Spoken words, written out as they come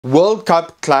World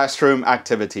Cup classroom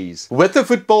activities. With the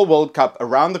Football World Cup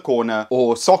around the corner,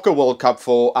 or Soccer World Cup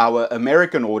for our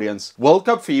American audience, World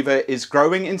Cup fever is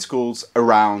growing in schools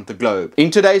around the globe.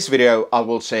 In today's video, I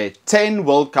will share 10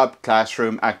 World Cup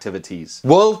classroom activities.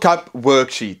 World Cup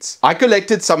worksheets. I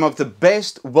collected some of the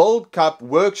best World Cup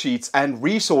worksheets and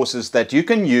resources that you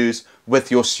can use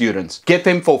with your students. Get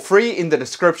them for free in the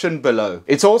description below.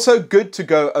 It's also good to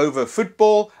go over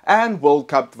football and World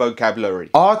Cup vocabulary.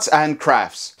 Arts and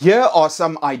crafts. Here are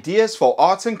some ideas for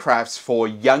arts and crafts for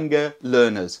younger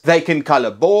learners. They can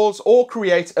color balls or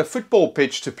create a football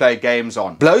pitch to play games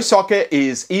on. Blow soccer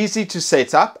is easy to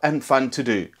set up and fun to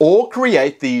do. Or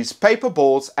create these paper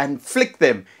balls and flick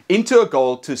them into a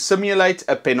goal to simulate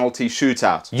a penalty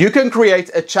shootout. You can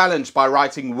create a challenge by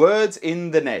writing words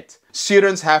in the net.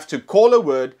 Students have to call a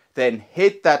word, then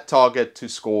hit that target to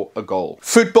score a goal.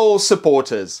 Football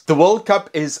supporters. The World Cup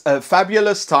is a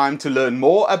fabulous time to learn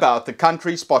more about the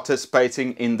countries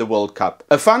participating in the World Cup.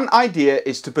 A fun idea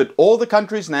is to put all the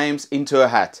countries' names into a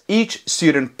hat. Each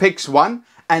student picks one,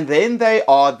 and then they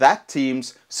are that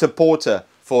team's supporter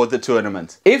for the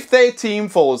tournament. If their team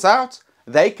falls out,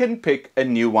 they can pick a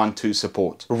new one to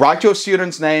support. Write your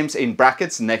students' names in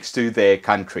brackets next to their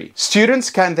country. Students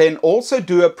can then also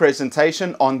do a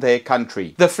presentation on their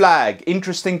country. The flag,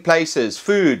 interesting places,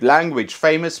 food, language,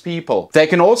 famous people. They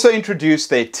can also introduce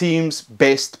their team's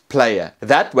best player.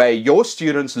 That way, your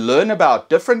students learn about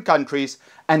different countries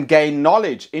and gain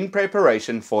knowledge in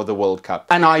preparation for the World Cup.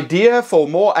 An idea for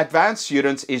more advanced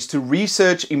students is to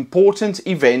research important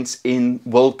events in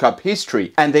World Cup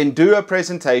history and then do a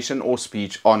presentation or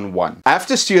speech on one.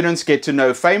 After students get to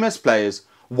know famous players,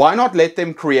 why not let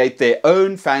them create their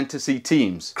own fantasy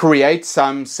teams? Create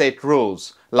some set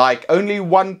rules, like only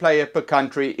one player per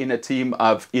country in a team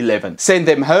of 11. Send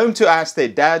them home to ask their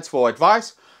dads for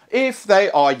advice if they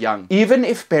are young. Even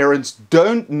if parents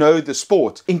don't know the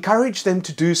sport, encourage them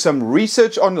to do some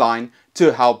research online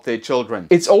to help their children.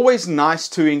 It's always nice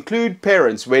to include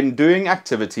parents when doing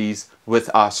activities with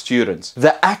our students.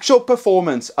 The actual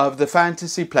performance of the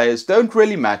fantasy players don't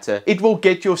really matter. It will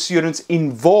get your students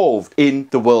involved in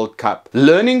the World Cup.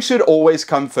 Learning should always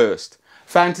come first.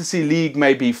 Fantasy League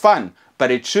may be fun,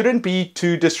 but it shouldn't be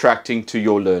too distracting to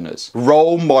your learners.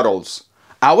 Role models.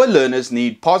 Our learners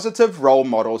need positive role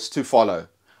models to follow.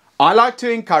 I like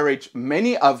to encourage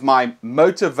many of my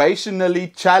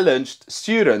motivationally challenged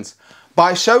students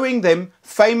by showing them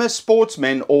famous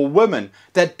sportsmen or women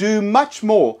that do much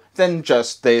more than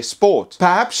just their sport.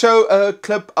 Perhaps show a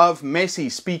clip of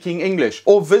Messi speaking English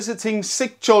or visiting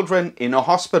sick children in a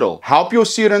hospital. Help your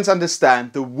students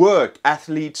understand the work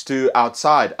athletes do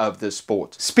outside of the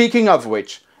sport. Speaking of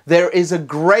which, there is a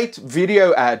great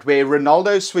video ad where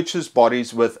Ronaldo switches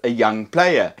bodies with a young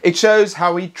player. It shows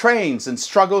how he trains and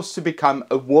struggles to become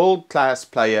a world-class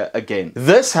player again.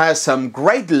 This has some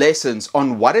great lessons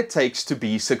on what it takes to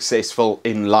be successful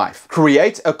in life.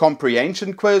 Create a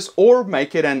comprehension quiz or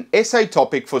make it an essay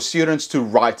topic for students to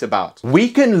write about. We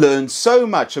can learn so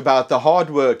much about the hard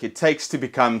work it takes to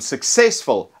become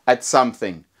successful at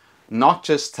something, not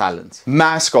just talent.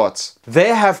 Mascots.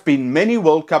 There have been many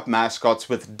World Cup mascots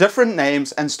with different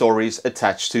names and stories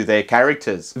attached to their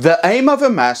characters. The aim of a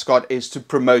mascot is to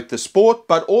promote the sport,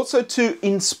 but also to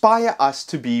inspire us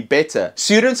to be better.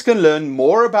 Students can learn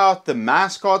more about the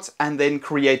mascots and then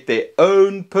create their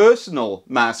own personal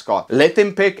mascot. Let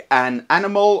them pick an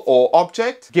animal or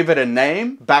object, give it a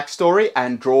name, backstory,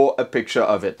 and draw a picture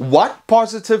of it. What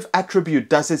positive attribute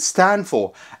does it stand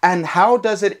for, and how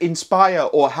does it inspire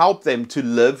or help them to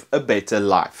live a better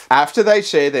life? After they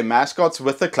share their mascots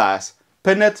with the class,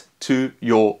 pin it to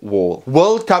your wall.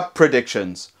 World Cup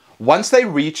predictions. Once they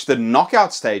reach the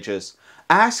knockout stages,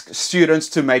 ask students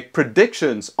to make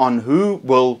predictions on who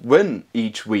will win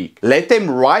each week. Let them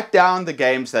write down the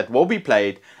games that will be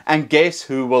played and guess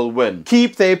who will win.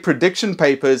 Keep their prediction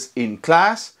papers in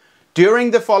class.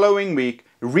 During the following week,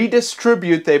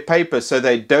 redistribute their paper so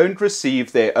they don't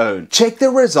receive their own. Check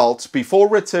the results before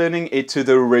returning it to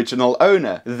the original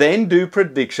owner. Then do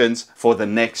predictions for the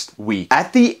next week.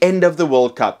 At the end of the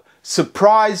World Cup,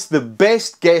 surprise the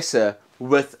best guesser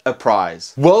with a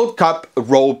prize. World Cup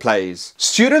role plays.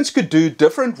 Students could do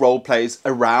different role plays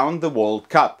around the World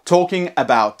Cup, talking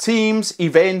about teams,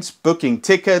 events, booking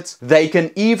tickets. They can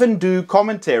even do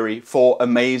commentary for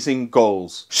amazing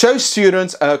goals. Show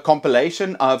students a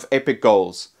compilation of epic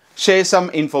goals. Share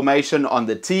some information on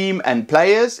the team and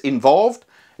players involved.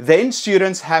 Then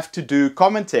students have to do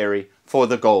commentary for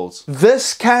the goals.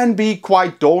 This can be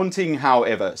quite daunting,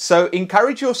 however, so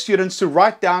encourage your students to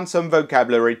write down some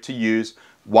vocabulary to use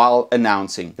while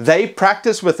announcing. They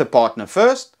practice with a partner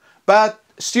first, but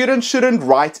students shouldn't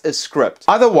write a script.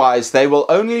 Otherwise, they will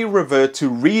only revert to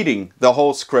reading the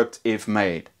whole script if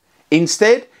made.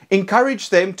 Instead,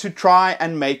 encourage them to try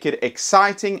and make it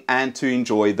exciting and to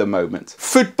enjoy the moment.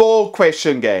 Football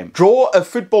question game. Draw a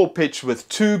football pitch with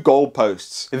 2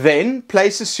 goalposts. Then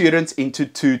place the students into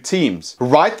 2 teams.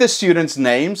 Write the students'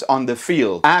 names on the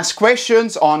field. Ask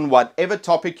questions on whatever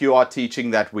topic you are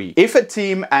teaching that week. If a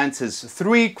team answers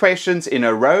 3 questions in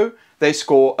a row, they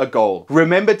score a goal.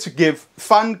 Remember to give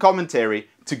fun commentary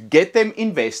to get them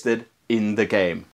invested in the game.